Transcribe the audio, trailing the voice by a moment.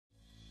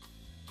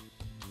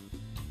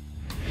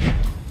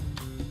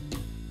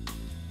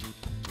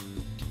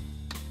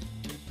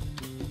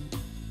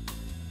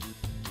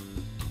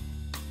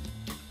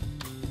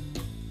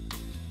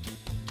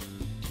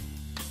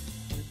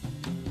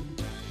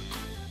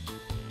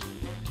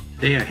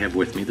Today I have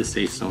with me the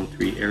SafeZone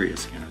 3 area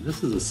scanner.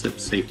 This is a SIP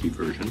safety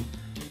version,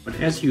 but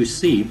as you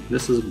see,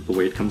 this is the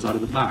way it comes out of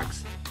the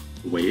box.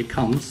 The way it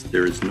comes,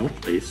 there is no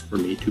place for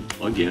me to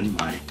plug in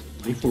my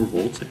 24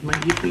 volts and my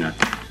Ethernet,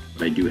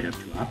 but I do have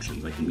two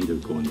options. I can either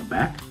go in the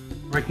back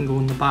or I can go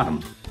in the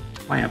bottom.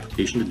 My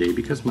application today,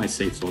 because my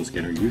SafeZone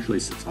scanner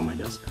usually sits on my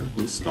desk, I've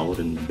installed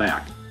it in the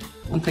back.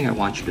 One thing I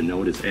want you to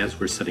note is as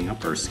we're setting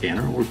up our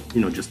scanner or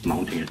just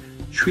mounting it,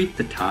 treat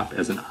the top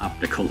as an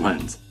optical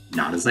lens,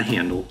 not as a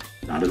handle,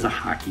 not as a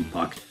hockey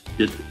puck.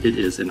 It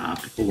is an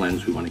optical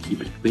lens. We want to keep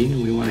it clean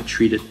and we want to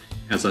treat it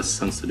as a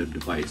sensitive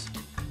device.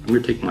 I'm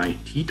going to take my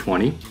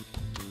T20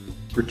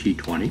 or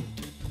T20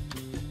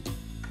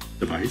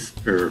 device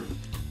or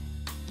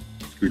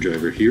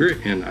screwdriver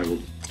here, and I will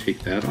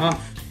take that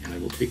off and I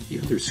will take the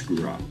other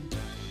screw off.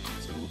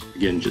 So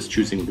again, just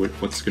choosing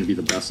what's going to be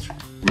the best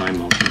for my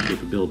mounting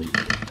capability.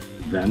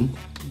 Then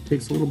it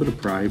takes a little bit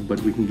of pry, but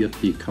we can get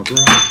the cover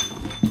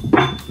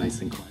off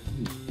nice and quiet.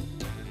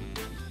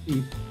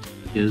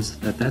 Is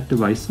that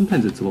device,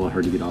 sometimes it's a little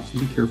hard to get off, so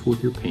be careful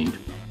with your paint.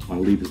 I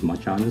want to leave as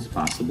much on as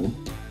possible.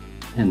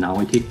 And now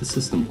I take the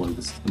system plug.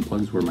 The system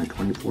plug is where my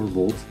 24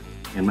 volts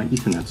and my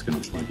Ethernet's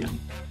going to plug in.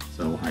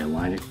 So I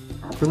align it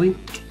properly,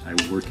 I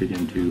work it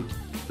into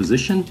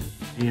position,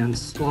 and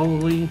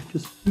slowly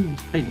just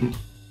tighten,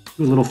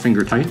 do a little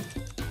finger tight,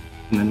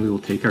 and then we will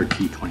take our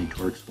T20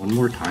 Torx one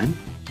more time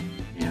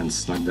and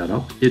snug that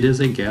up. It is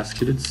a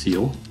gasketed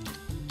seal,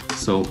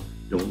 so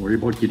don't worry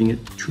about getting it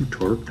too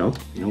torqued up.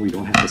 We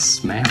don't have to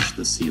smash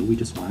the seal, we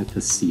just want it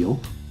to seal.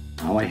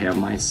 Now I have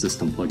my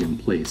system plug in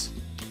place.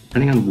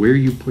 Depending on where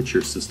you put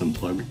your system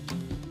plug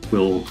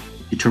will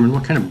determine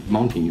what kind of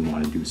mounting you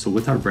want to do. So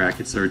with our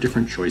brackets, there are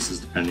different choices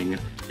depending,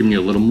 giving you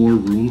a little more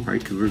room,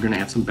 right? Because we're going to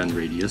have some bend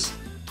radius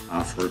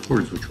for our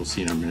cords, which we'll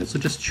see in a minute. So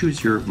just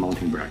choose your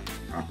mounting bracket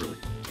properly.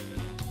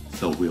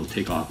 So we'll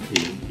take off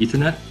an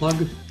Ethernet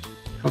plug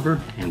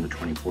cover and the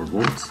 24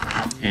 volts,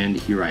 and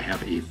here I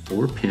have a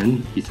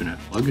 4-pin Ethernet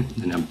plug, an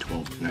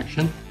M12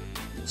 connection.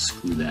 We'll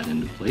screw that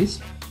into place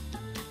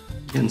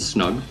and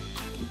snug.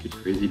 Don't get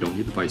crazy, don't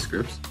need the vice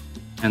grips.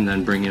 And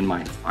then bring in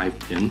my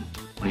 5-pin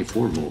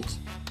 24 volts,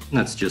 and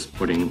that's just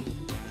putting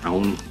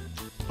brown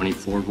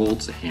 24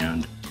 volts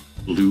and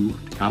blue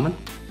to common,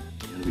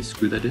 and we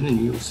screw that in and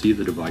you'll see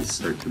the device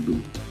start to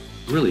boot.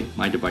 Really,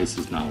 my device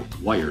is now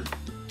wired.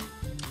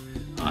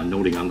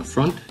 Noting on the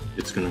front,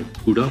 it's going to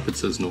boot up. It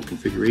says no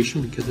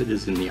configuration because it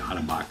is in the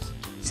out-of-box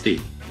state.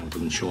 It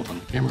doesn't show up on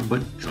the camera,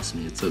 but trust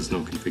me, it says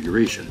no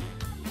configuration.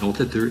 Note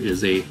that there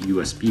is a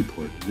USB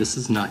port. This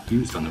is not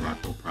used on the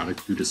Rockwell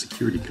product due to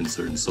security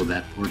concerns, so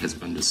that port has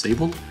been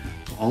disabled.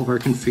 So all of our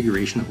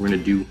configuration that we're going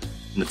to do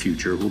in the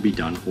future will be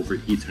done over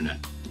Ethernet.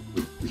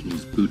 We can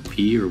use boot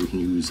P or we can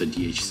use a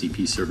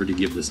DHCP server to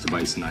give this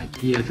device an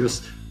IP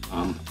address.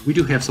 We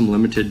do have some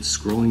limited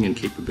scrolling and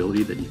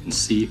capability that you can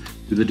see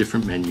through the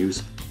different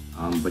menus,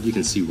 but you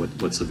can see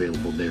what's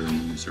available there in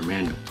the user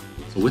manual.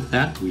 So with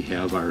that, we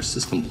have our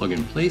system plug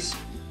in place.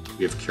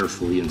 We have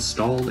carefully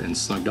installed and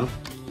snugged up,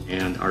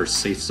 and our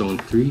SafeZone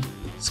 3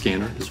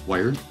 scanner is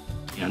wired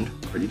and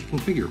ready to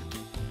configure.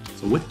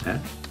 So with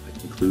that, that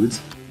concludes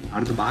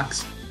out of the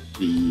box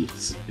the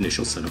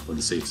initial setup of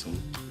the SafeZone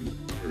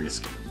 3 area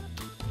scanner.